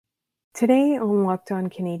Today on Locked On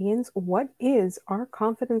Canadiens, what is our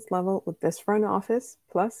confidence level with this front office,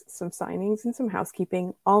 plus some signings and some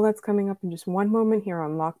housekeeping? All that's coming up in just one moment here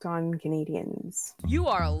on Locked On Canadiens. You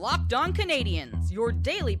are Locked On Canadiens, your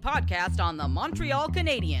daily podcast on the Montreal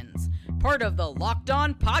Canadiens, part of the Locked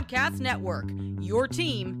On Podcast Network, your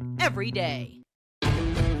team every day.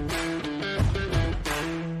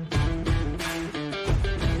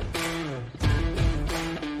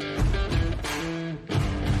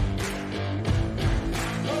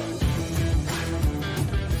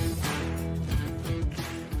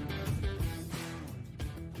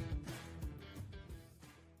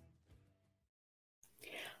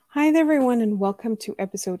 Hi there, everyone, and welcome to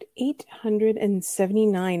episode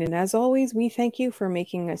 879. And as always, we thank you for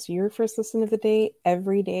making us your first listen of the day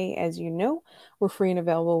every day. As you know, we're free and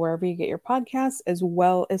available wherever you get your podcasts, as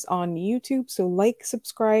well as on YouTube. So like,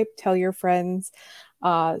 subscribe, tell your friends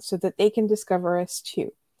so that they can discover us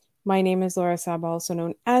too. My name is Laura Saba, also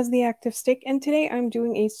known as The Active Stick, and today I'm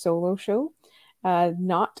doing a solo show,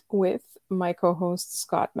 not with my co-host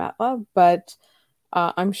Scott Matla, but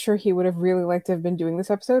I'm sure he would have really liked to have been doing this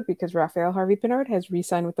episode because Rafael Harvey-Pinard has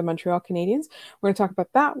re-signed with the Montreal Canadiens. We're going to talk about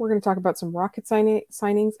that. We're going to talk about some Rocket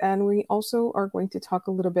signings, and we also are going to talk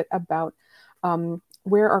a little bit about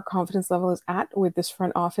where our confidence level is at with this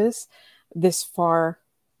front office this far,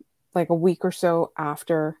 like a week or so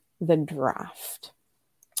after the draft.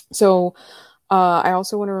 So I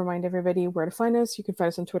also want to remind everybody where to find us. You can find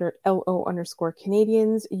us on Twitter at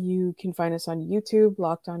LO_Canadiens. You can find us on YouTube,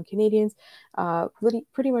 Locked On Canadiens,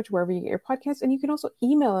 pretty much wherever you get your podcasts. And you can also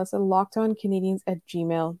email us at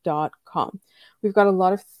lockedoncanadiens@gmail.com. We've got a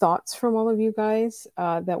lot of thoughts from all of you guys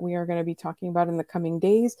that we are going to be talking about in the coming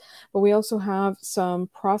days. But we also have some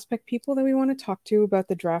prospect people that we want to talk to about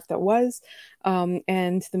the draft that was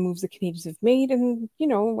and the moves the Canadiens have made. And, you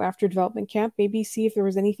know, after development camp, maybe see if there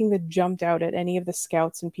was anything that jumped out at any of the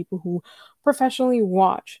scouts and people who professionally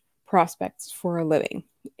watch prospects for a living.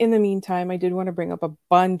 In the meantime, I did want to bring up a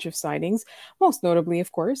bunch of signings. Most notably,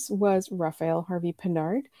 of course, was Rafael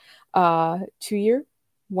Harvey-Pinard, 2-year,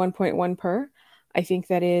 1.1 per. I think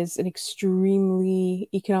that is an extremely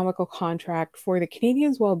economical contract for the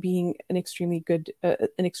Canadiens, while being an extremely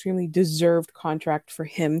deserved contract for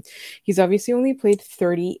him. He's obviously only played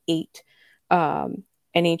 38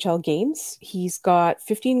 NHL games. He's got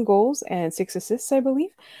 15 goals and 6 assists, I believe,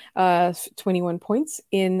 21 points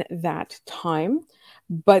in that time.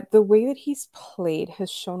 But the way that he's played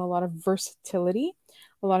has shown a lot of versatility,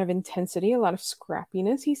 a lot of intensity, a lot of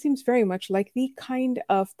scrappiness. He seems very much like the kind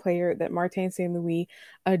of player that Martin St. Louis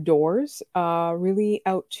adores, really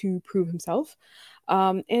out to prove himself.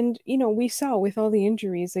 And, you know, we saw with all the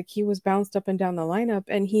injuries, like he was bounced up and down the lineup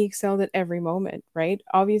and he excelled at every moment, right?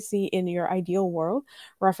 Obviously, in your ideal world,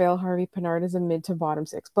 Rafael Harvey-Pinard is a mid to bottom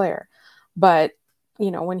 6 player. But you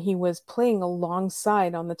know, when he was playing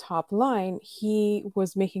alongside on the top line, he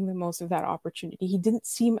was making the most of that opportunity. He didn't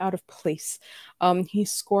seem out of place.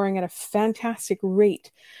 He's scoring at a fantastic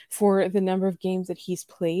rate for the number of games that he's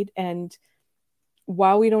played. And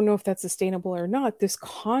while we don't know if that's sustainable or not, this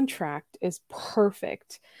contract is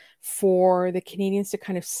perfect for the Canadiens to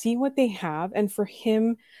kind of see what they have and for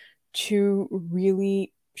him to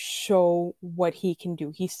really show what he can do.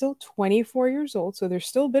 He's still 24 years old, so there's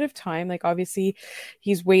still a bit of time. Like, obviously,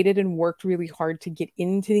 he's waited and worked really hard to get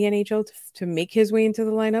into the NHL to make his way into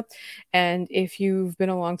the lineup. And if you've been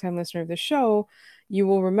a longtime listener of the show, you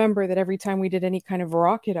will remember that every time we did any kind of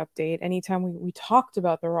Rocket update, anytime we talked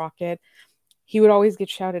about the Rocket, he would always get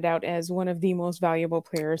shouted out as one of the most valuable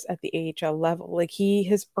players at the AHL level. Like, he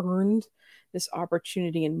has earned this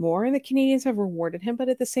opportunity and more, and the Canadiens have rewarded him, but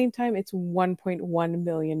at the same time, it's $1.1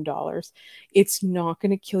 million. It's not going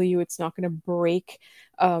to kill you. It's not going to break,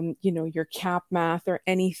 your cap math or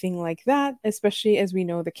anything like that, especially as we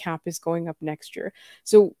know the cap is going up next year.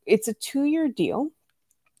 So it's a 2-year deal.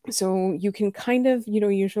 So you can kind of,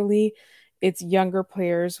 usually it's younger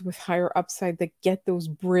players with higher upside that get those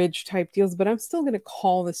bridge type deals, but I'm still going to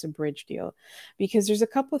call this a bridge deal because there's a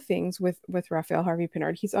couple of things with Rafael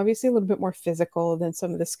Harvey-Pinard. He's obviously a little bit more physical than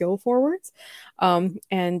some of the skill forwards.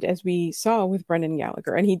 And as we saw with Brendan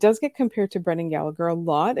Gallagher, and he does get compared to Brendan Gallagher a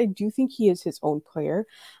lot. I do think he is his own player.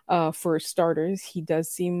 For starters, he does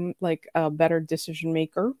seem like a better decision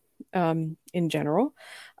maker in general,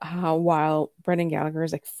 while Brendan Gallagher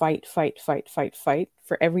is like fight for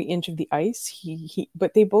every inch of the ice.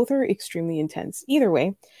 But they both are extremely intense. Either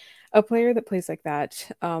way, a player that plays like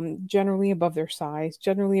that, generally above their size,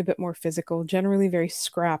 generally a bit more physical, generally very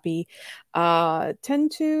scrappy,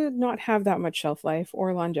 tend to not have that much shelf life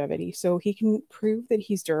or longevity. So he can prove that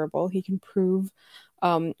he's durable. He can prove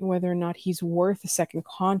whether or not he's worth a second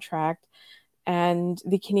contract. And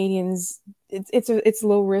the Canadiens, it's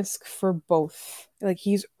low risk for both. Like,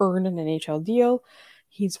 he's earned an NHL deal,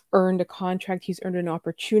 he's earned a contract, he's earned an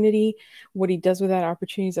opportunity. What he does with that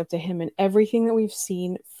opportunity is up to him. And everything that we've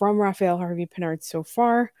seen from Rafael Harvey-Pinard so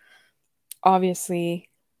far, obviously,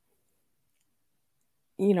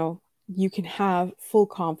 you can have full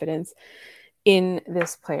confidence in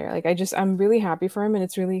this player. Like, I'm really happy for him, and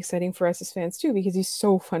it's really exciting for us as fans too, because he's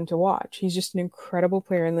so fun to watch. He's just an incredible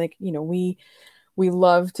player, and we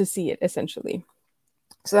love to see it, essentially.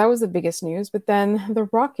 So that was the biggest news. But then the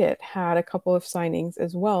Rocket had a couple of signings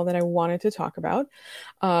as well that I wanted to talk about.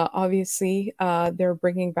 Obviously, they're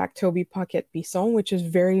bringing back Toby Paquette-Bisson, which is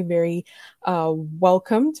very, very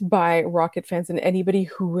welcomed by Rocket fans and anybody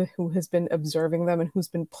who has been observing them and who's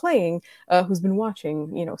been playing, who's been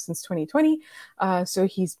watching, since 2020. So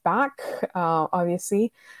he's back,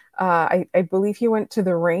 obviously. I believe he went to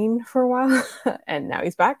the Reign for a while, and now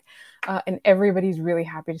he's back. And everybody's really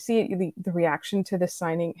happy to see it. The reaction to this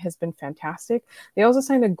signing has been fantastic. They also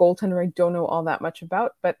signed a goaltender I don't know all that much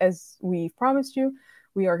about, but as we've promised you,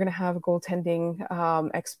 we are going to have a goaltending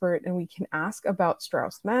expert, and we can ask about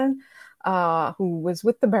Strauss-Mann, who was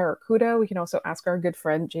with the Barracuda. We can also ask our good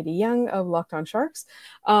friend JD Young of Locked On Sharks.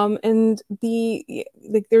 And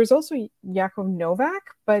there's also Yakov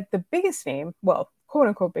Novak, but the biggest name, well, quote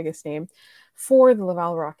unquote biggest name for the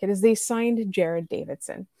Laval Rocket is they signed Jared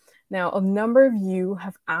Davidson. Now, a number of you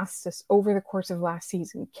have asked us over the course of last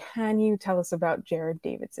season, can you tell us about Jared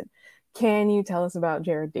Davidson? Can you tell us about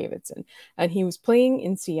Jared Davidson? And he was playing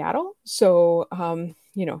in Seattle. So,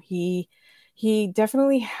 he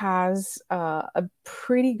definitely has a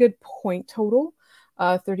pretty good point total,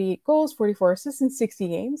 38 goals, 44 assists in 60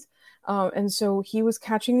 games. And so he was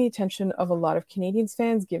catching the attention of a lot of Canadiens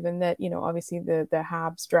fans, given that, obviously the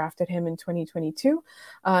Habs drafted him in 2022.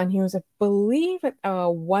 And he was, I believe, at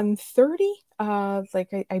 130.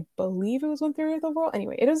 I believe it was 130th overall.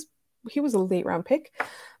 Anyway, he was a late round pick.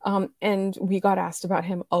 And we got asked about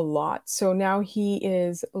him a lot. So now he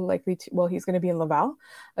is likely to, he's going to be in Laval.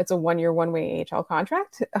 It's a 1-year, one-way AHL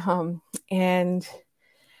contract. And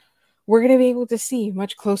we're going to be able to see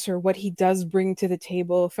much closer what he does bring to the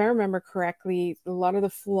table. If I remember correctly, a lot of the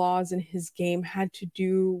flaws in his game had to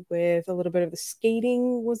do with a little bit of the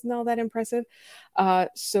skating wasn't all that impressive.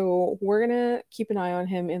 So we're going to keep an eye on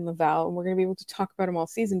him in Laval, and we're going to be able to talk about him all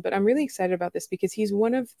season. But I'm really excited about this because he's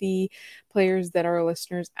one of the players that our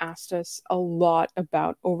listeners asked us a lot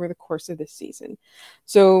about over the course of this season.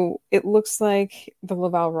 So it looks like the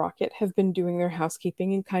Laval Rocket have been doing their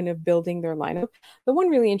housekeeping and kind of building their lineup. The one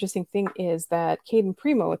really interesting thing is that Caden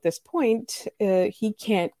Primo at this point, he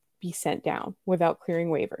can't be sent down without clearing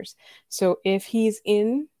waivers. So if he's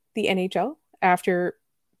in the NHL after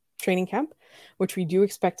training camp, which we do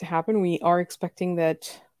expect to happen, we are expecting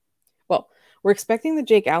that, we're expecting that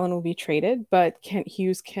Jake Allen will be traded, but Kent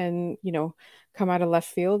Hughes can, come out of left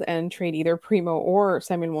field and trade either Primo or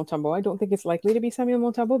Samuel Montembeault. I don't think it's likely to be Samuel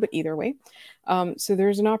Montembeault, but either way. So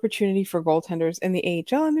there's an opportunity for goaltenders in the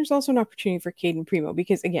AHL, and there's also an opportunity for Caden Primo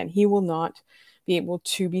because, again, he will not be able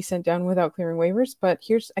to be sent down without clearing waivers. But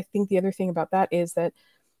I think the other thing about that is that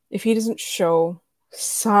if he doesn't show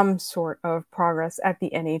some sort of progress at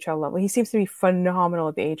the NHL level, he seems to be phenomenal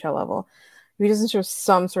at the AHL level. If he doesn't show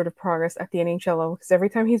some sort of progress at the NHL level, because every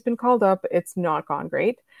time he's been called up, it's not gone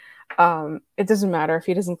great. It doesn't matter if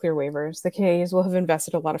he doesn't clear waivers. The Canadiens will have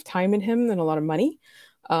invested a lot of time in him and a lot of money.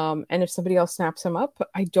 And if somebody else snaps him up,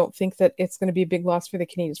 I don't think that it's going to be a big loss for the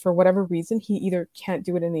Canadiens. For whatever reason, he either can't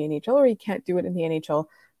do it in the NHL or he can't do it in the NHL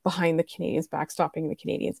behind the Canadiens, backstopping the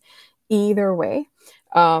Canadiens. Either way,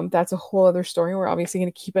 that's a whole other story. We're obviously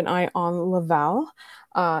going to keep an eye on Laval.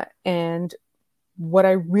 And what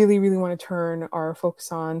I really, really want to turn our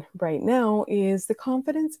focus on right now is the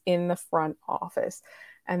confidence in the front office.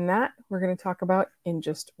 And that we're going to talk about in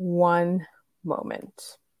just one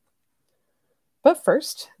moment. But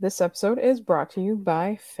first, this episode is brought to you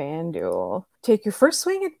by FanDuel. Take your first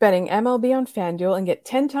swing at betting MLB on FanDuel and get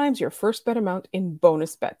 10 times your first bet amount in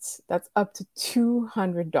bonus bets. That's up to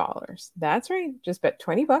 $200. That's right. Just bet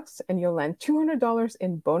 $20 and you'll land $200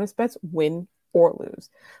 in bonus bets, win or lose.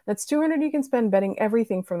 That's $200 you can spend betting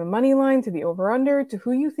everything from the money line to the over-under to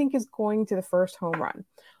who you think is going to the first home run.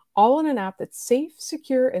 All in an app that's safe,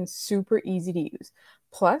 secure, and super easy to use.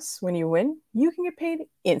 Plus, when you win, you can get paid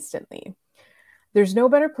instantly. There's no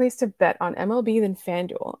better place to bet on MLB than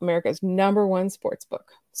FanDuel, America's #1 sportsbook.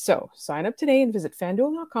 So sign up today and visit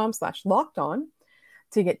FanDuel.com/lockedon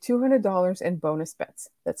to get $200 in bonus bets.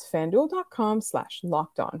 That's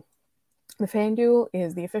FanDuel.com/lockedon. The FanDuel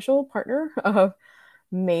is the official partner of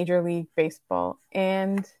Major League Baseball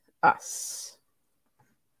and us.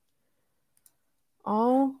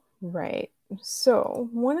 All right. So,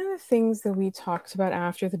 one of the things that we talked about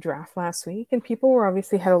after the draft last week, and people were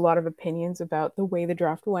obviously had a lot of opinions about the way the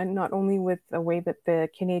draft went, not only with the way that the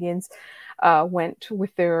Canadiens went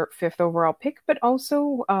with their 5th overall pick, but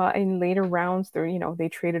also in later rounds, they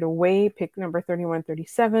traded away pick number 31,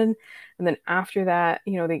 37. And then after that,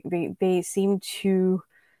 they seemed to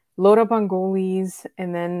load up on goalies,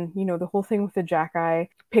 and then the whole thing with the Jack-Eye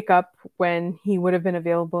pick up when he would have been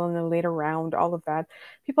available in the later round, all of that.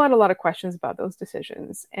 People had a lot of questions about those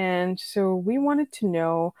decisions, and so we wanted to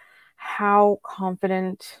know how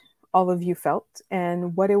confident all of you felt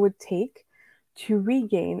and what it would take to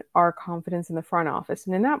regain our confidence in the front office.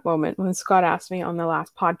 And in that moment, when Scott asked me on the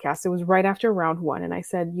last podcast, it was right after round 1, and I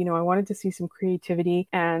said, I wanted to see some creativity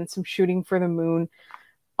and some shooting for the moon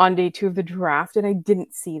on day 2 of the draft, and I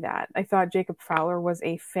didn't see that. I thought Jacob Fowler was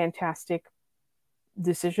a fantastic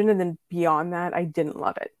decision, and then beyond that, I didn't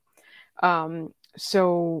love it.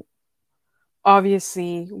 So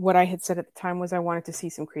obviously, what I had said at the time was I wanted to see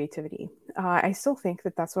some creativity. I still think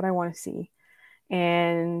that that's what I want to see,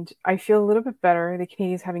 and I feel a little bit better the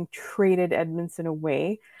Canadiens having traded Edmundson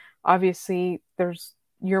away. Obviously,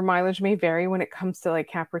 your mileage may vary when it comes to like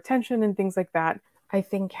cap retention and things like that. I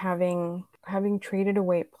think having traded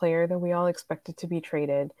away a player that we all expected to be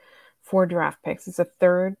traded for draft picks, it's a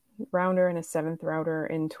 3rd rounder and a 7th rounder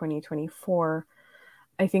in 2024.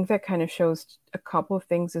 I think that kind of shows a couple of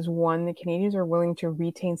things. Is one, the Canadiens are willing to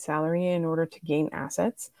retain salary in order to gain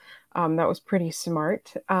assets. That was pretty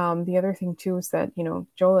smart. The other thing too is that,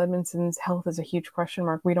 Joel Edmondson's health is a huge question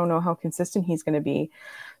mark. We don't know how consistent he's going to be.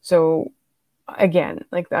 So again,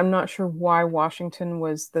 I'm not sure why Washington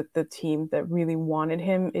was the team that really wanted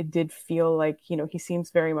him. It did feel like, he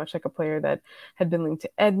seems very much like a player that had been linked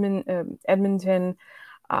to Edmonton,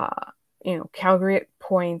 Calgary at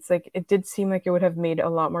points. It did seem like it would have made a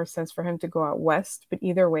lot more sense for him to go out west. But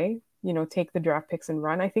either way, take the draft picks and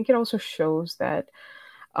run. I think it also shows that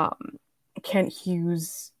Kent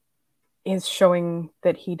Hughes is showing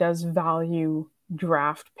that he does value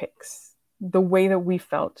draft picks. The way that we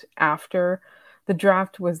felt after the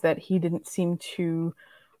draft was that he didn't seem to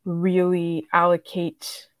really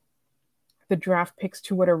allocate the draft picks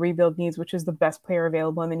to what a rebuild needs, which is the best player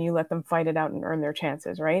available, and then you let them fight it out and earn their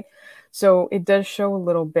chances, right? So it does show a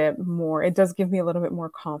little bit more. It does give me a little bit more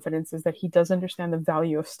confidence, is that he does understand the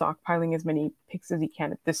value of stockpiling as many picks as he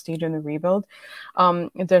can at this stage in the rebuild.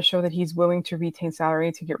 It does show that he's willing to retain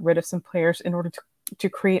salary to get rid of some players in order to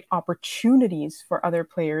create opportunities for other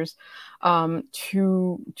players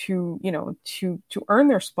to earn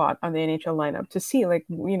their spot on the NHL lineup, to see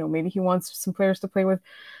maybe he wants some players to play with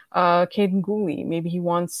Caden Gooley. Maybe he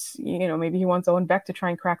wants Owen Beck to try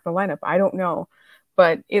and crack the lineup. I don't know,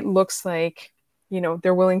 but it looks like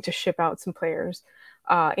they're willing to ship out some players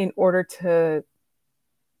in order to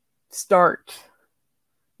start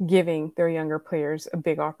giving their younger players a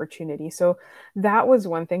big opportunity. So that was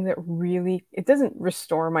one thing that really, it doesn't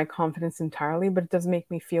restore my confidence entirely, but it does make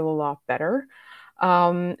me feel a lot better.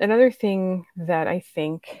 Another thing that I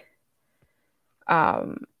think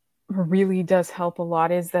really does help a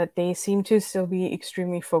lot is that they seem to still be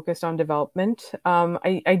extremely focused on development.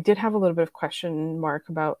 I did have a little bit of question marks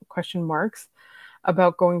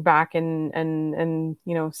about going back and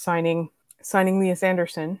signing Lias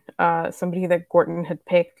Anderson, somebody that Gorton had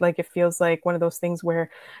picked. It feels like one of those things where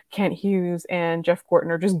Kent Hughes and Jeff Gorton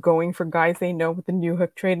are just going for guys they know with the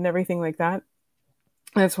Newhook trade and everything like that.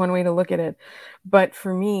 That's one way to look at it. But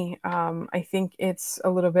for me, I think it's a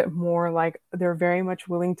little bit more like they're very much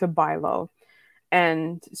willing to buy low.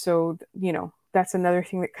 And so, that's another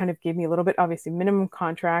thing that kind of gave me a little bit, obviously, minimum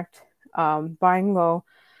contract, buying low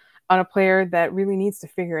on a player that really needs to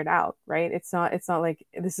figure it out, right? It's not like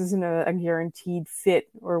this isn't a guaranteed fit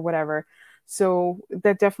or whatever. So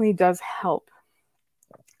that definitely does help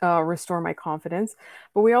restore my confidence.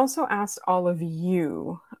 But we also asked all of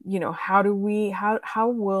you, how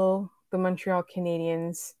will the Montreal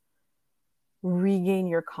Canadiens regain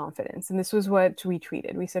your confidence? And this was what we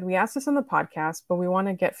tweeted. We said, we asked this on the podcast, but we want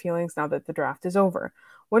to get feelings now that the draft is over.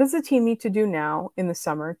 What does the team need to do now in the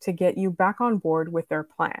summer to get you back on board with their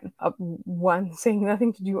plan? One, saying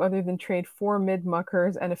nothing to do other than trade 4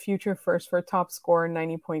 mid-muckers and a future first for a top scorer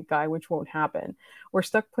 90-point guy, which won't happen. We're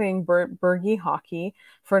stuck playing Bergie hockey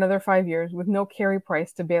for another 5 years with no Carey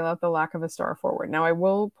Price to bail out the lack of a star forward. Now, I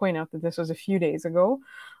will point out that this was a few days ago.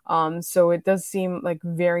 So it does seem like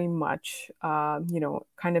very much,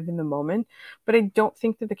 kind of in the moment. But I don't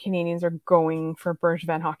think that the Canadiens are going for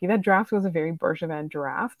Bergevin hockey. That draft was a very Bergevin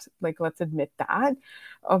draft. Like, let's admit that.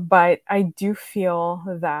 But I do feel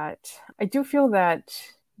that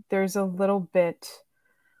there's a little bit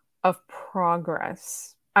of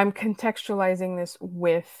progress. I'm contextualizing this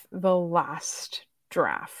with the last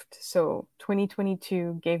draft. So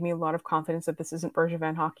 2022 gave me a lot of confidence that this isn't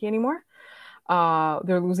Bergevin hockey anymore.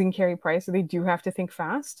 They're losing Carey Price, so they do have to think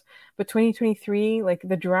fast. But 2023, like,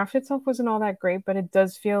 the draft itself wasn't all that great, but it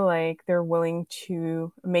does feel like they're willing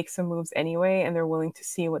to make some moves anyway, and they're willing to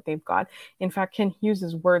see what they've got. In fact, Ken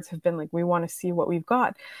Hughes' words have been like, we want to see what we've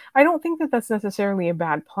got. I don't think that that's necessarily a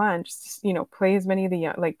bad plan. Just, play as many of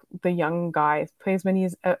the young guys, play as many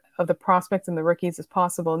of the prospects and the rookies as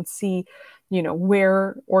possible, and see,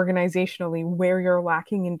 where organizationally, where you're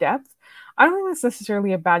lacking in depth. I don't think that's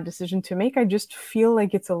necessarily a bad decision to make. I just feel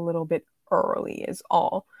like it's a little bit early is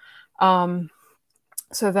all.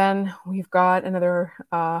 So then we've got another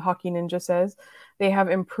Hockey Ninja says they have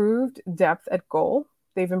improved depth at goal.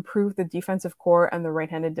 They've improved the defensive core and the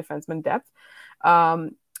right-handed defenseman depth.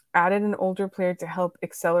 Added an older player to help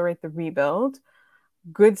accelerate the rebuild.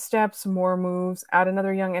 Good steps, more moves. Add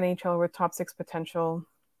another young NHL with top 6 potential.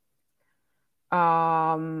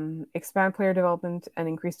 Expand player development and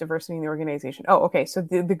increase diversity in the organization. Oh, okay. So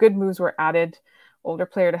the good moves were added older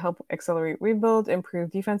player to help accelerate rebuild,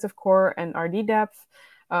 improve defensive core and RD depth.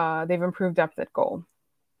 They've improved depth at goal.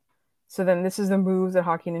 So then this is the moves that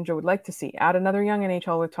Hockey Ninja would like to see. Add another young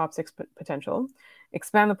NHL with top 6 potential.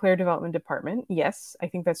 Expand the player development department. Yes, I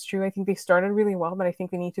think that's true. I think they started really well, but I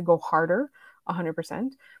think they need to go harder,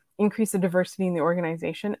 100%. Increase the diversity in the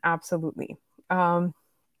organization. Absolutely.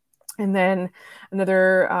 And then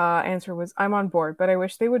another answer was, I'm on board, but I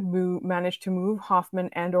wish they would manage to move Hoffman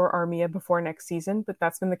and or Armia before next season, but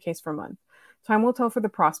that's been the case for months. Time will tell for the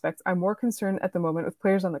prospects. I'm more concerned at the moment with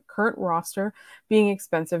players on the current roster being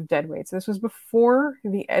expensive deadweight. So this was before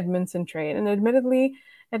the Edmondson trade. And admittedly,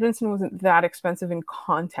 Edmondson wasn't that expensive in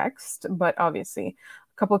context, but obviously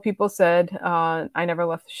a couple of people said, I never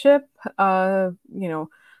left the ship.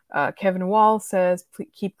 Kevin Wall says,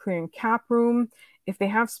 keep clearing cap room. If they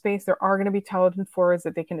have space, there are going to be talented forwards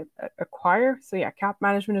that they can acquire. So yeah, cap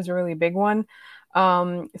management is a really big one.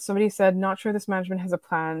 Somebody said, not sure this management has a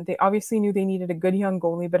plan. They obviously knew they needed a good young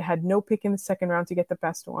goalie, but had no pick in the second round to get the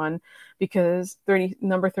best one, because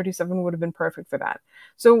number 37 would have been perfect for that.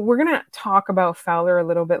 So we're going to talk about Fowler a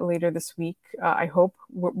little bit later this week. I hope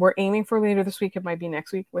we're aiming for later this week. It might be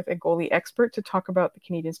next week with a goalie expert to talk about the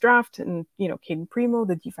Canadiens draft and, Caden Primo,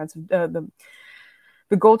 the defensive,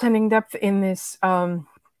 the goaltending depth in this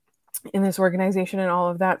organization and all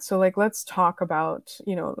of that. So let's talk about,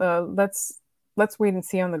 let's wait and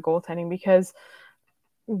see on the goaltending, because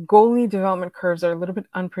goalie development curves are a little bit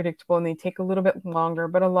unpredictable and they take a little bit longer,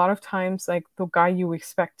 but a lot of times the guy you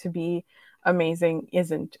expect to be amazing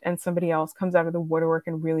isn't, and somebody else comes out of the woodwork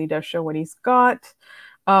and really does show what he's got.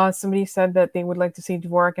 Somebody said that they would like to see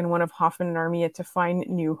Dvorak and one of Hoffman and Armia to find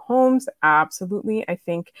new homes. Absolutely. I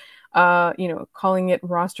think, calling it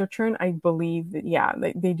roster churn, I believe that, yeah,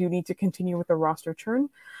 they do need to continue with the roster churn.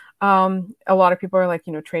 A lot of people are like,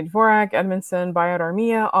 trade Dvorak, Edmondson, buy out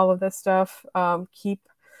Armia, all of this stuff. Keep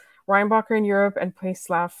Reinbacher in Europe and play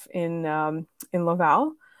Slav in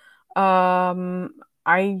Laval.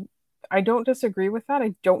 I don't disagree with that.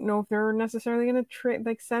 I don't know if they're necessarily going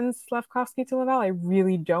to send Slavkovsky to Laval. I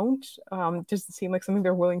really don't. It doesn't seem like something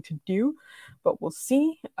they're willing to do, but we'll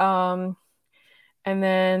see. And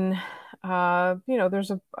then,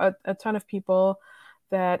 there's a ton of people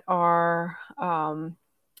that are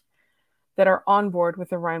on board with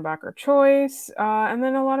the Reinbacher choice. And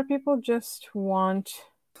then a lot of people just want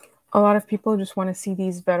to see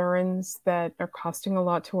these veterans that are costing a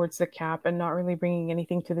lot towards the cap and not really bringing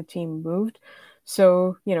anything to the team moved.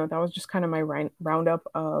 So, that was just kind of my roundup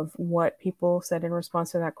of what people said in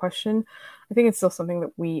response to that question. I think it's still something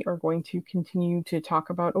that we are going to continue to talk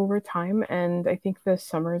about over time. And I think the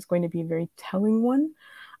summer is going to be a very telling one.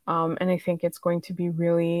 And I think it's going to be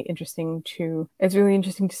really interesting to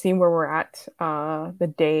see where we're at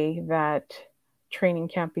the day that training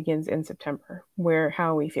camp begins in September,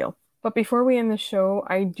 how we feel. But before we end the show,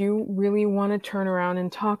 I do really want to turn around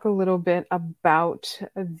and talk a little bit about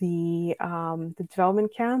the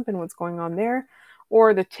development camp and what's going on there,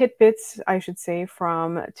 or the tidbits, I should say,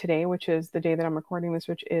 from today, which is the day that I'm recording this,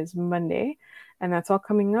 which is Monday. And that's all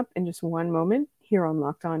coming up in just one moment here on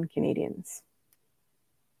Locked On Canadiens.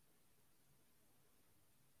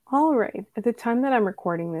 All right. At the time that I'm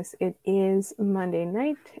recording this, it is Monday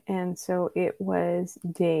night, and so it was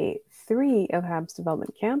day 3 of Habs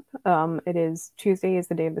development camp. It is Tuesday is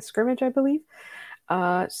the day of the scrimmage, I believe.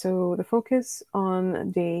 So the focus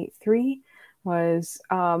on day 3 was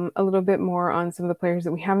a little bit more on some of the players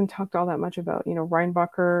that we haven't talked all that much about. You know,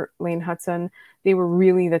 Reinbacher, Lane Hudson, they were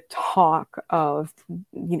really the talk of,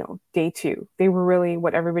 day 2. They were really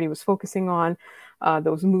what everybody was focusing on.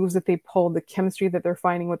 Those moves that they pulled, the chemistry that they're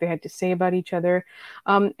finding, what they had to say about each other.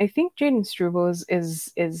 I think Jayden Struble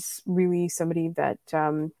is really somebody that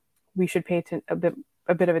we should pay a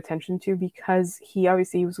bit of attention to, because he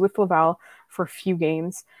obviously was with Laval for a few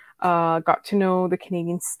games, got to know the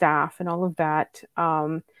Canadian staff and all of that.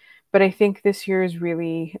 But I think this year is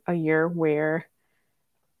really a year where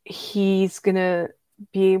he's going to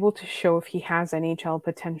be able to show if he has NHL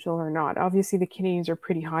potential or not. Obviously, the Canadiens are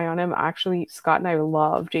pretty high on him. Actually, Scott and I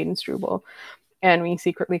love Jayden Struble, and we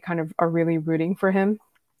secretly kind of are really rooting for him.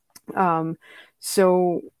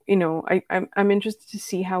 So, I'm interested to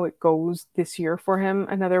see how it goes this year for him.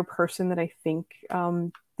 Another person that I think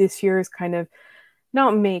this year is kind of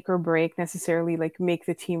not make or break necessarily, like make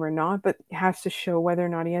the team or not, but has to show whether or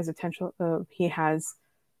not he has he has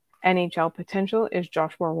NHL potential, is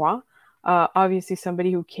Joshua Roy. Obviously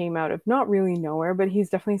somebody who came out of not really nowhere, but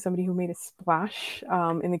he's definitely somebody who made a splash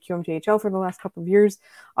in the QMJHL for the last couple of years.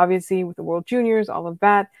 Obviously with the World Juniors, all of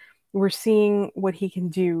that, we're seeing what he can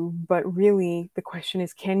do, but really the question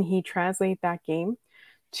is, can he translate that game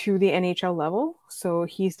to the NHL level? So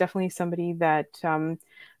he's definitely somebody that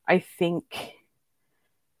I think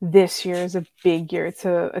this year is a big year. It's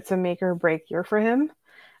a make or break year for him.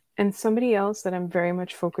 And somebody else that I'm very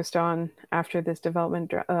much focused on after this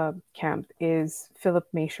development camp is Philip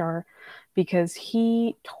Machar, because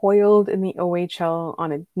he toiled in the OHL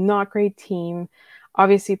on a not great team.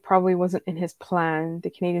 Obviously, probably wasn't in his plan.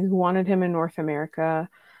 The Canadiens wanted him in North America.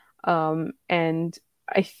 And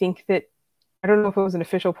I think that, I don't know if it was an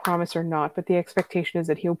official promise or not, but the expectation is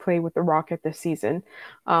that he'll play with the Rocket this season.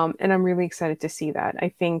 And I'm really excited to see that. I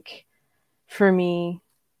think for me,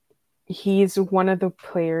 he's one of the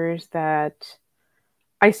players that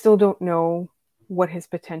I still don't know what his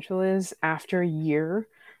potential is after a year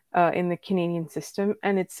in the Canadian system.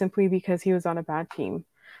 And it's simply because he was on a bad team.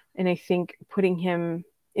 And I think putting him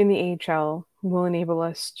in the AHL will enable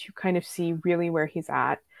us to kind of see really where he's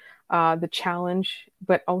at, the challenge,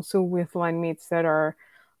 but also with line mates that are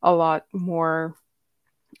a lot more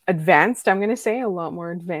advanced. I'm going to say a lot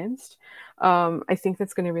more advanced. I think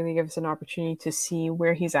that's going to really give us an opportunity to see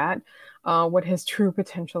where he's at, what his true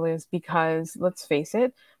potential is, because let's face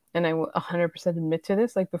it, and I will 100% admit to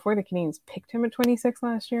this, like before the Canadiens picked him at 26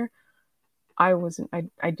 last year, I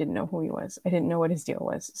didn't know who he was. I didn't know what his deal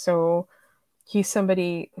was. So he's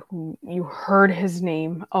somebody who you heard his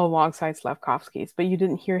name alongside Slavkovsky's, but you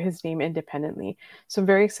didn't hear his name independently. So I'm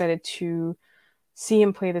very excited to see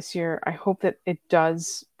him play this year. I hope that it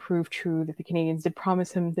does prove true that the Canadiens did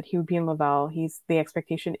promise him that he would be in Laval. The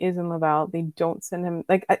expectation is in Laval. They don't send him,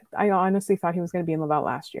 like, I honestly thought he was going to be in Laval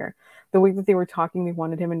last year. The way that they were talking, they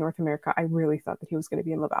wanted him in North America. I really thought that he was going to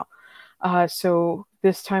be in Laval. So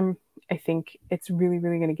this time, I think it's really,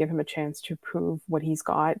 really going to give him a chance to prove what he's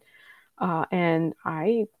got. And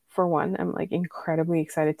I, for one, am like incredibly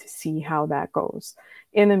excited to see how that goes.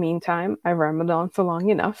 In the meantime, I've rambled on for long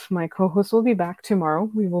enough. My co-host will be back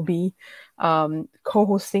tomorrow. We will be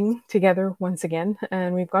co-hosting together once again.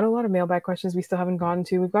 And we've got a lot of mailbag questions we still haven't gone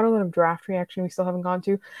to. We've got a lot of draft reaction we still haven't gone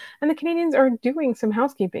to. And the Canadiens are doing some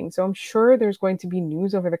housekeeping. So I'm sure there's going to be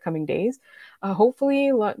news over the coming days. Hopefully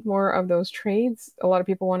a lot more of those trades. A lot of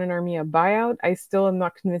people want an Armia buyout. I still am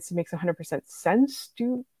not convinced it makes 100% sense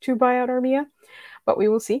to buy out Armia, but we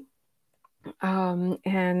will see.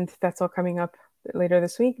 And that's all coming up later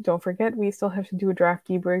this week. Don't forget, we still have to do a draft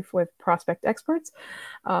debrief with prospect experts.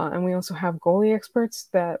 And we also have goalie experts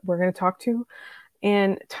that we're going to talk to,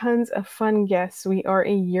 and tons of fun guests. We are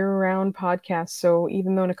a year-round podcast. So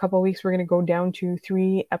even though in a couple of weeks we're going to go down to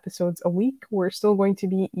 3 episodes a week, we're still going to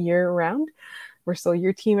be year-round. We're still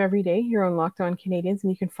your team every day here on Locked On Canadiens,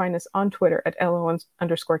 and you can find us on Twitter at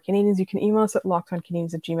LO_Canadiens. You can email us at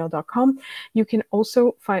lockedoncanadiens@gmail.com. You can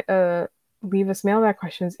also leave us mailbag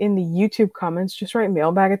questions in the YouTube comments. Just write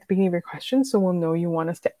mailbag at the beginning of your question so we'll know you want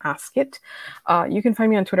us to ask it. You can find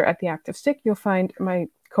me on Twitter at The Active Stick. You'll find my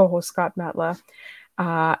co-host Scott Matla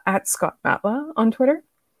at Scott Matla on Twitter.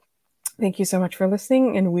 Thank you so much for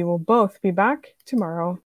listening, and we will both be back tomorrow.